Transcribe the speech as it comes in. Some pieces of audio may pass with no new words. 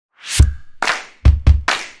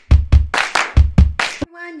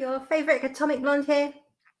your favourite atomic blonde here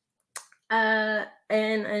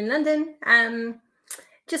in London.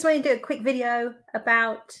 Just want to do a quick video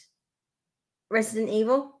about Resident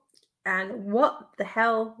Evil and what the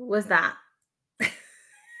hell was that?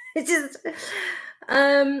 It's just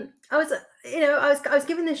I was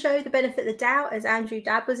giving the show the benefit of the doubt as Andrew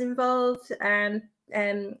Dabb was involved. For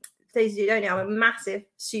those who don't know, I'm a massive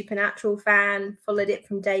Supernatural fan, followed it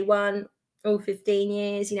from day one, all 15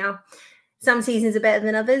 years, you know. Some seasons are better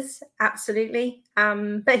than others, absolutely.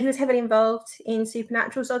 But he was heavily involved in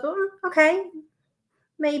Supernatural, so I thought, okay,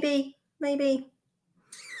 maybe.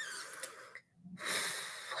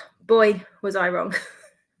 Boy, was I wrong.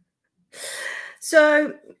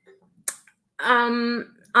 So, I've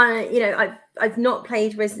not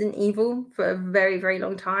played Resident Evil for a very, very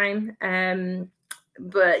long time.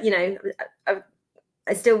 But you know,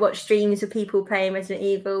 I still watch streams of people playing Resident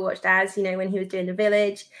Evil, watched Az, you know, when he was doing The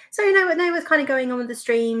Village. So, you know what's kind of going on with the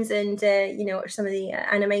streams and, watch some of the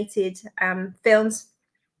animated films.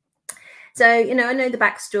 So, you know, I know the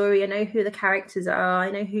backstory. I know who the characters are. I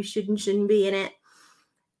know who should and shouldn't be in it.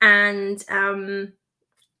 And I'm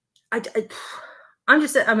at a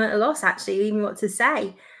loss, actually, even what to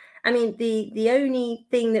say. I mean, the only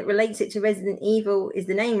thing that relates it to Resident Evil is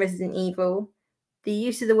the name Resident Evil, the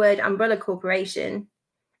use of the word Umbrella Corporation,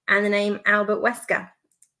 and the name Albert Wesker.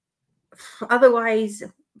 Otherwise,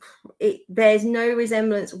 it bears no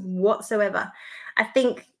resemblance whatsoever. I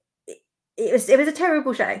think it was a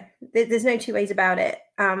terrible show. There's no two ways about it.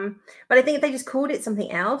 But I think if they just called it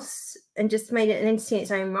something else and just made it an entity in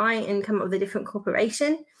its own right and come up with a different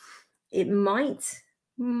corporation, it might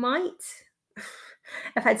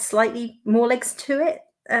have had slightly more legs to it.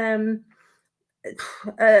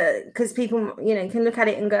 Because people, you know, can look at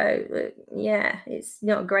it and go, yeah, it's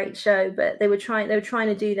not a great show, but they were trying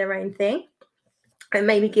to do their own thing and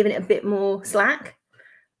maybe giving it a bit more slack.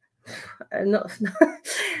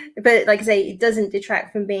 But like I say, it doesn't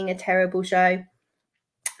detract from being a terrible show.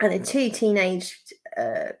 And the two teenage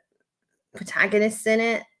protagonists in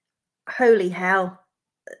it, holy hell!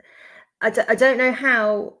 I don't know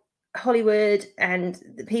how Hollywood and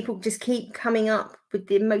the people just keep coming up with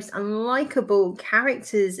the most unlikable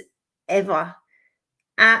characters ever.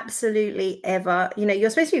 Absolutely ever. You know, you're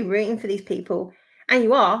supposed to be rooting for these people, and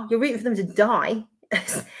you're rooting for them to die.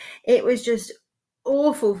 It was just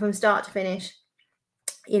awful from start to finish.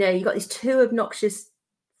 You know, you got these two obnoxious,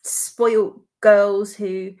 spoiled girls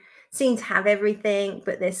who seem to have everything,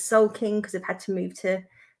 but they're sulking because they've had to move to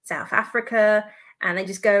South Africa. And they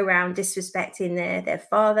just go around disrespecting their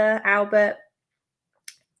father, Albert,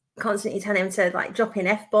 constantly telling him to like drop in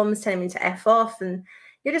F-bombs, telling him to F off. And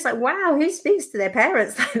you're just like, wow, who speaks to their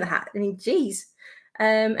parents like that? I mean, geez.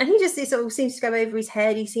 And he just, it sort of seems to go over his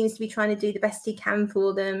head. He seems to be trying to do the best he can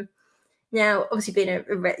for them. Now, obviously being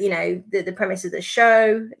the premise of the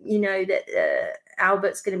show, you know, that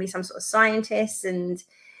Albert's going to be some sort of scientist and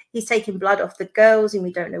he's taking blood off the girls and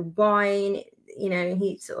we don't know why. And you know,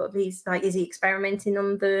 he's like, is he experimenting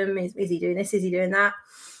on them? Is he doing this? Is he doing that?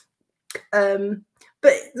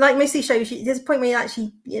 But like most of these shows, there's a point where you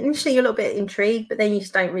actually, initially you're a little bit intrigued, but then you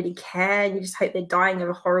just don't really care. And you just hope they're dying of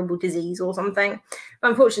a horrible disease or something.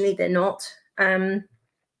 But unfortunately, they're not. And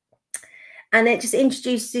it just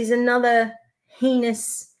introduces another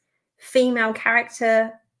heinous female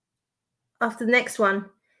character after the next one.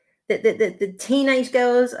 The teenage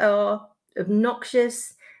girls are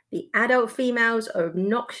obnoxious. The adult females are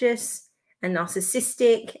obnoxious and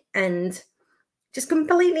narcissistic and just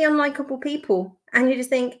completely unlikable people. And you just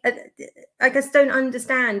think, I just don't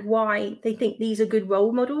understand why they think these are good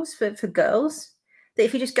role models for girls. That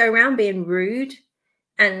if you just go around being rude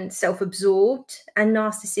and self-absorbed and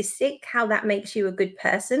narcissistic, how that makes you a good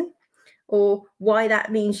person, or why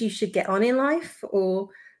that means you should get on in life, or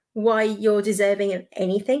why you're deserving of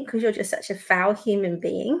anything because you're just such a foul human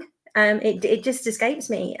being. It just escapes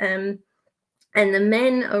me. And the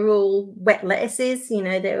men are all wet lettuces, you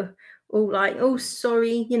know, they're all like, oh,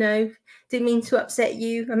 sorry, you know, didn't mean to upset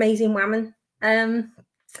you, amazing woman. So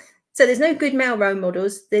there's no good male role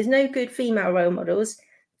models. There's no good female role models.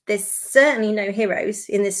 There's certainly no heroes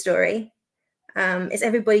in this story. It's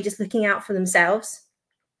everybody just looking out for themselves.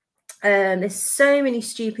 There's so many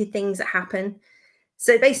stupid things that happen.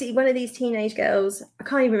 So basically, one of these teenage girls, I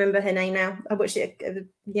can't even remember her name now. I watched it,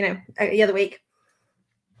 you know, the other week.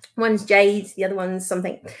 One's Jade, the other one's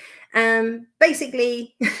something.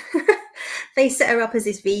 Basically, they set her up as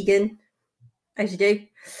this vegan, as you do.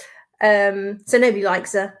 So nobody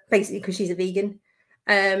likes her, basically, because she's a vegan.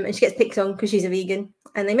 And she gets picked on because she's a vegan.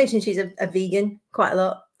 And they mention she's a vegan quite a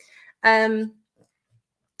lot.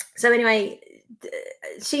 So anyway,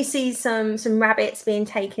 she sees some rabbits being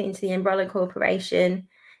taken into the Umbrella Corporation,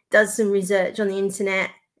 does some research on the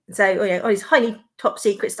internet. So, you know, all this highly top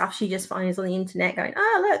secret stuff she just finds on the internet going,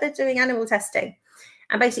 oh, look, they're doing animal testing.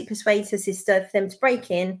 And basically persuades her sister for them to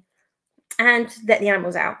break in and let the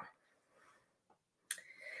animals out.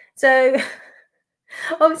 So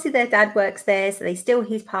obviously their dad works there, so they steal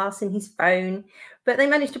his pass and his phone, but they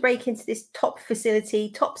manage to break into this top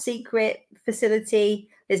secret facility.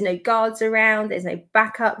 There's no guards around, there's no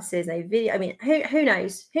backups, there's no video. I mean, who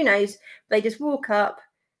knows? Who knows? They just walk up,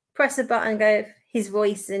 press a button, go his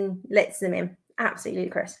voice, and lets them in. Absolutely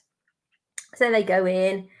ludicrous. So they go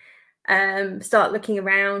in, start looking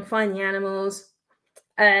around, find the animals.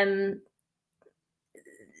 Then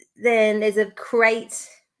there's a crate,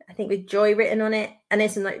 I think, with Joy written on it, and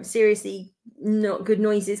there's some like seriously not good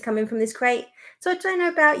noises coming from this crate. So I don't know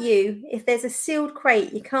about you, if there's a sealed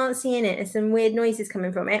crate you can't see in it and some weird noises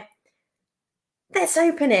coming from it, let's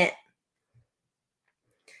open it.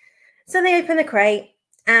 So they open the crate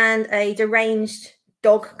and a deranged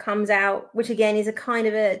dog comes out, which again is a kind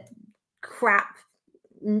of a crap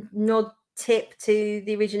nod tip to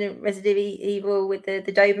the original Resident Evil with the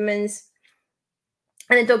Dobermans.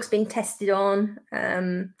 And the dog's been tested on.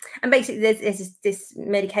 And basically there's this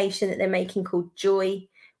medication that they're making called Joy,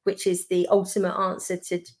 which is the ultimate answer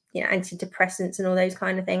to, you know, antidepressants and all those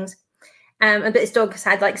kind of things. But this dog has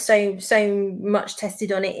had like so much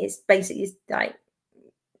tested on it. It's basically like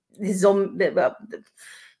this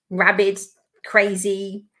rabid,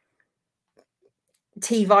 crazy,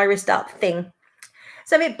 T-virused up thing.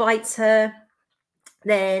 So it bites her.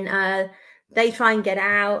 Then they try and get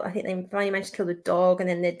out. I think they finally manage to kill the dog. And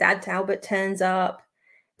then their dad, Albert, turns up,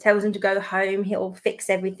 tells them to go home. He'll fix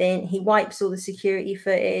everything. He wipes all the security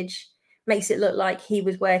footage, makes it look like he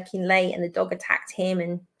was working late and the dog attacked him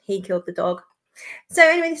and he killed the dog. So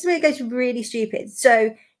anyway, this is where it goes really stupid.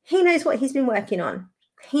 So he knows what he's been working on.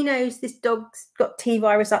 He knows this dog's got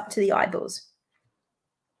T-virus up to the eyeballs.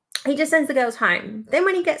 He just sends the girls home. Then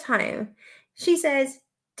when he gets home, she says,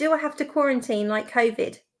 do I have to quarantine like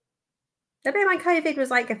COVID? I bet my COVID was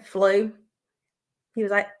like a flu. He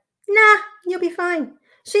was like, nah, you'll be fine.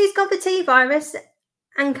 She's got the T-virus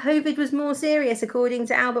and COVID was more serious, according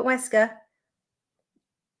to Albert Wesker.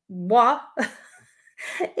 What?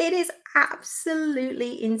 It is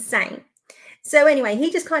absolutely insane. So anyway,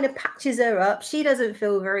 he just kind of patches her up. She doesn't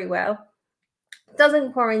feel very well.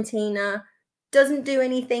 Doesn't quarantine her. Doesn't do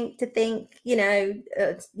anything to think,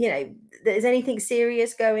 there's anything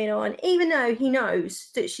serious going on, even though he knows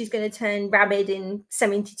that she's going to turn rabid in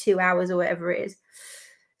 72 hours or whatever it is.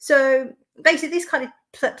 So basically this kind of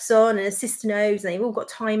flips on, and her sister knows, and they've all got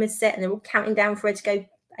timers set, and they're all counting down for her to go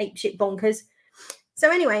apeshit bonkers. So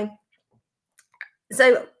anyway,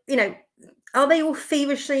 are they all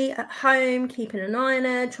feverishly at home, keeping an eye on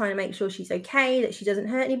her, trying to make sure she's okay, that she doesn't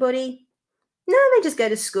hurt anybody? No, they just go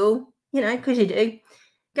to school. Because you do.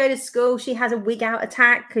 Go to school, she has a wig out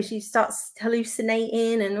attack because she starts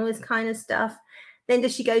hallucinating and all this kind of stuff. Then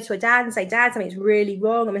does she go to her dad and say, Dad, something's really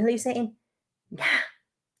wrong, I'm hallucinating? Yeah,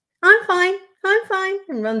 I'm fine,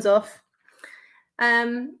 and runs off.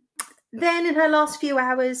 Then in her last few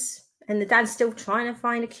hours, and the dad's still trying to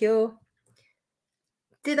find a cure,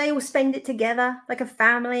 do they all spend it together like a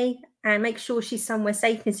family and make sure she's somewhere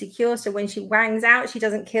safe and secure, so when she wangs out, she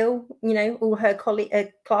doesn't kill, all her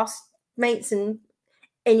classmates and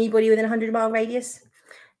anybody within a 100-mile radius?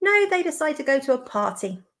 No, they decide to go to a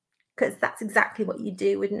party, because that's exactly what you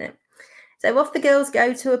do, wouldn't it? So off the girls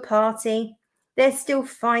go to a party. They're still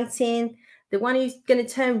fighting. The one who's going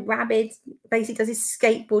to turn rabid basically does his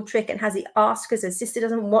skateboard trick and has the arse because her sister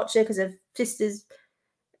doesn't watch her because her sister's...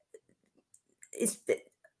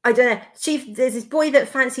 I don't know. There's this boy that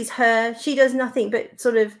fancies her. She does nothing but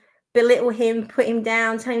sort of belittle him, put him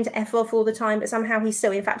down, tell him to F off all the time, but somehow he's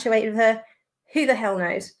so infatuated with her. Who the hell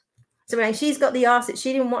knows? So when she's got the arse that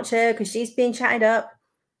she didn't watch her because she's being chatted up.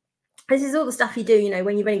 This is all the stuff you do,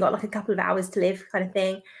 when you've only got like a couple of hours to live, kind of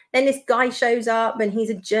thing. Then this guy shows up and he's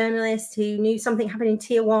a journalist who knew something happened in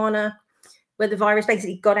Tijuana where the virus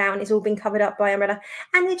basically got out and it's all been covered up by Umbrella.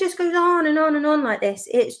 And it just goes on and on and on like this.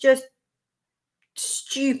 It's just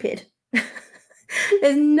stupid.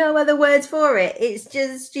 There's no other words for it. It's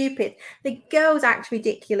just stupid. The girls act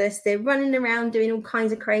ridiculous. They're running around doing all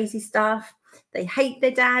kinds of crazy stuff. They hate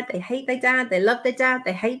their dad. They hate their dad. They love their dad.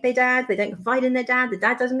 They hate their dad. They don't confide in their dad. The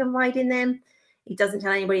dad doesn't confide in them. He doesn't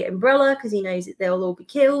tell anybody at Umbrella because he knows that they'll all be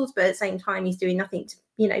killed. But at the same time, he's doing nothing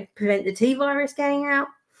to, prevent the T-virus getting out.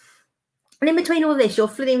 And in between all this, you're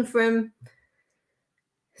flitting from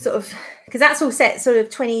sort of, because that's all set sort of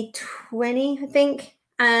 2020, I think.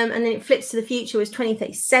 And then it flips to the future as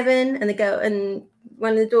 2037, and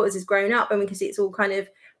one of the daughters has grown up, and we can see it's all kind of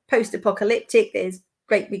post-apocalyptic. There's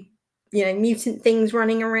great big, you know, mutant things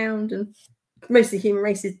running around, and most of the human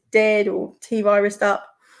race is dead or T-virused up.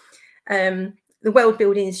 The world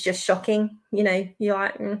building is just shocking. You know, you're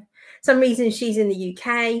like, some reason she's in the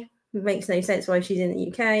UK. It makes no sense why she's in the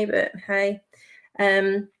UK, but hey.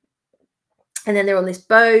 And then they're on this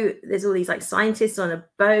boat. There's all these like scientists on a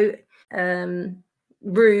boat.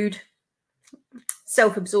 Rude,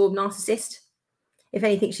 self-absorbed narcissist. If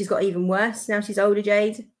anything, she's got even worse now. She's older,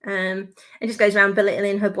 Jade, and just goes around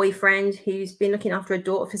belittling her boyfriend, who's been looking after her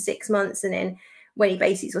daughter for 6 months. And then when he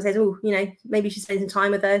basically sort of says, "Oh, you know, maybe she spends some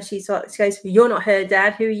time with her," she goes, "You're not her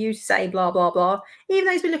dad. Who are you to say blah blah blah?" Even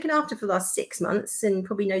though he's been looking after her for the last 6 months and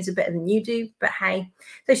probably knows her better than you do. But hey,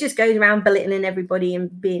 so she just goes around belittling everybody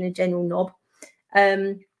and being a general knob.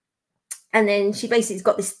 And then she basically has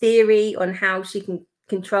got this theory on how she can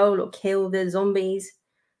control or kill the zombies,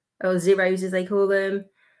 or zeros as they call them.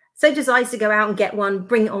 So decides to go out and get one,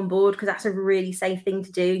 bring it on board, because that's a really safe thing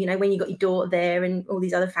to do, you know, when you've got your daughter there and all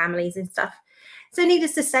these other families and stuff. So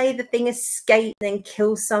needless to say, the thing escapes and then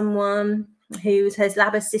kills someone who's her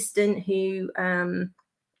lab assistant, who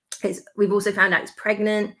we've also found out is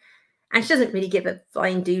pregnant, and she doesn't really give a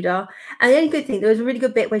flying doodah. And the only good thing, there was a really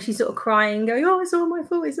good bit where she's sort of crying, going, "Oh, it's all my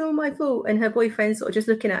fault, it's all my fault." And her boyfriend's sort of just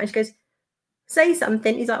looking at her, and she goes, "Say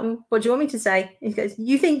something." He's like, "Well, what do you want me to say?" And he goes,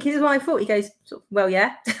 "You think it's my fault?" He goes, "Well,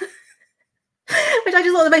 yeah." Which I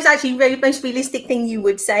just thought the most realistic thing you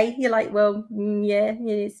would say. You're like, "Well, yeah,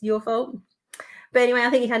 it's your fault." But anyway, I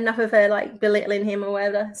think he had enough of her like belittling him or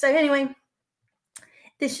whatever. So anyway,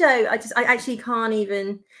 this show, I actually can't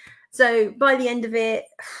even. So by the end of it,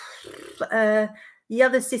 the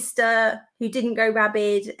other sister who didn't go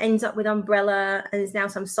rabid ends up with Umbrella and is now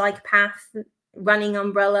some psychopath running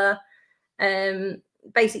Umbrella.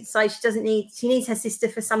 Basically decides she needs her sister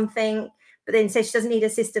for something, but then says she doesn't need her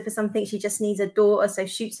sister for something, she just needs her daughter, so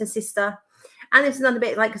shoots her sister. And there's another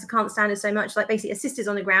bit, like, because I can't stand her so much, like basically her sister's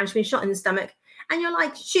on the ground, she's been shot in the stomach, and you're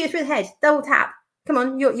like, shoot her through the head, double tap, come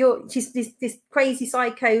on, she's this crazy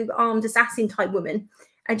psycho armed assassin type woman,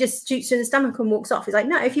 and just shoots her in the stomach and walks off. It's like,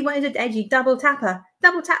 no, if you wanted her dead, you double tap her,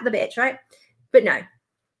 double tap the bitch, right? But no,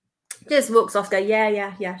 just walks off, go,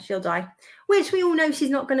 yeah, she'll die. Which we all know she's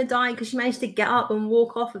not going to die, because she managed to get up and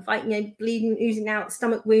walk off and fight, you know, bleeding, oozing out,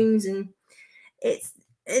 stomach wounds, and it's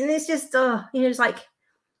just, it's like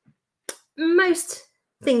most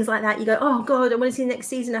things like that. You go, oh God, I want to see the next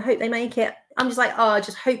season. I hope they make it. I'm just like, I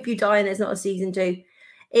just hope you die and there's not a season 2.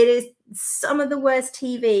 It is some of the worst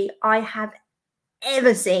TV I have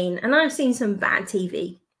ever seen, and I've seen some bad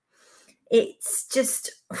TV. It's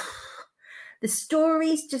just the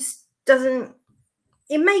stories just doesn't.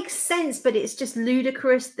 It makes sense, but it's just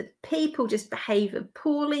ludicrous. The people just behave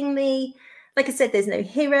appallingly. Like I said, there's no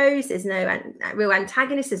heroes, there's no real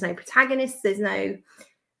antagonists, there's no protagonists, there's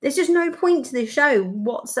just no point to the show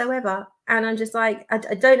whatsoever. And I'm just like, I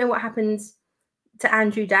don't know what happens to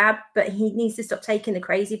Andrew Dabb, but he needs to stop taking the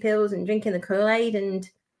crazy pills and drinking the Kool-Aid and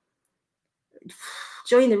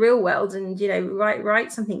join the real world and, you know,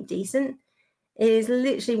 write something decent. It is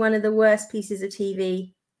literally one of the worst pieces of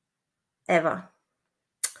TV ever.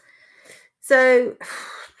 So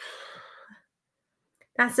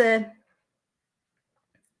that's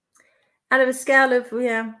out of a scale of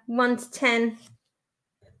 1 to 10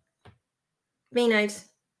 Vino's,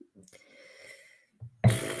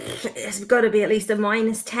 it's got to be at least a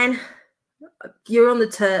 -10. You're on the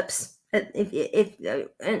Terps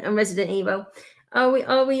and Resident Evil. Are we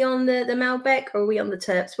on the Malbec, or are we on the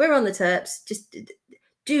Terps? We're on the Terps. Just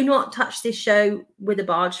do not touch this show with a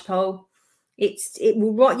barge pole. It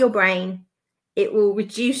will rot your brain. It will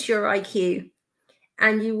reduce your IQ,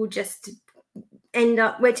 and you will just end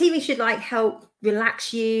up where TV should like help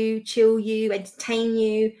relax you, chill you, entertain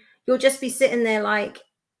you. You'll just be sitting there like,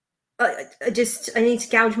 I need to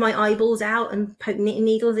gouge my eyeballs out and poke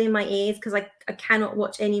needles in my ears, because I cannot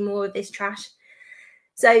watch any more of this trash.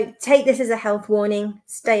 So take this as a health warning.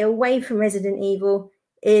 Stay away from Resident Evil.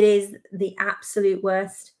 It is the absolute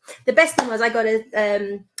worst. The best thing was I got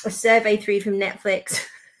a survey through from Netflix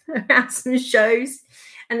about some shows,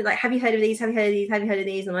 and like, have you heard of these? Have you heard of these? Have you heard of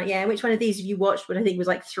these? And I'm like, yeah. Which one of these have you watched? But I think it was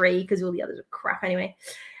like 3, because all the others are crap anyway.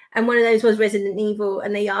 And one of those was Resident Evil,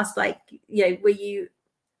 and they asked, like, you know, were you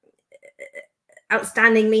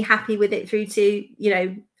outstandingly happy with it through to, you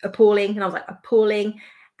know, appalling? And I was like, appalling.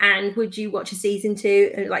 And would you watch a season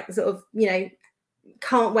 2? And like, sort of, you know,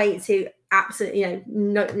 can't wait to absolutely, you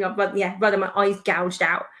know, rather my eyes gouged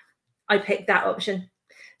out. I picked that option.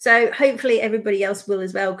 So hopefully everybody else will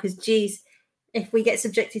as well, because geez, if we get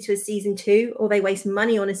subjected to a season 2, or they waste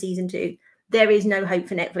money on a season 2, there is no hope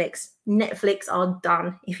for Netflix. Netflix are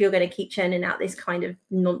done if you're going to keep churning out this kind of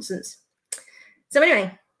nonsense. So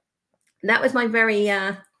anyway, that was my very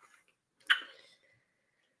as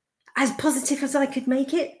positive as I could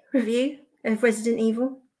make it review of Resident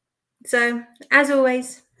Evil. So as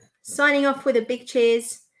always, signing off with a big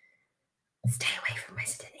cheers. Stay away from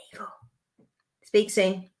Resident Evil. Speak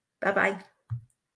soon. Bye-bye.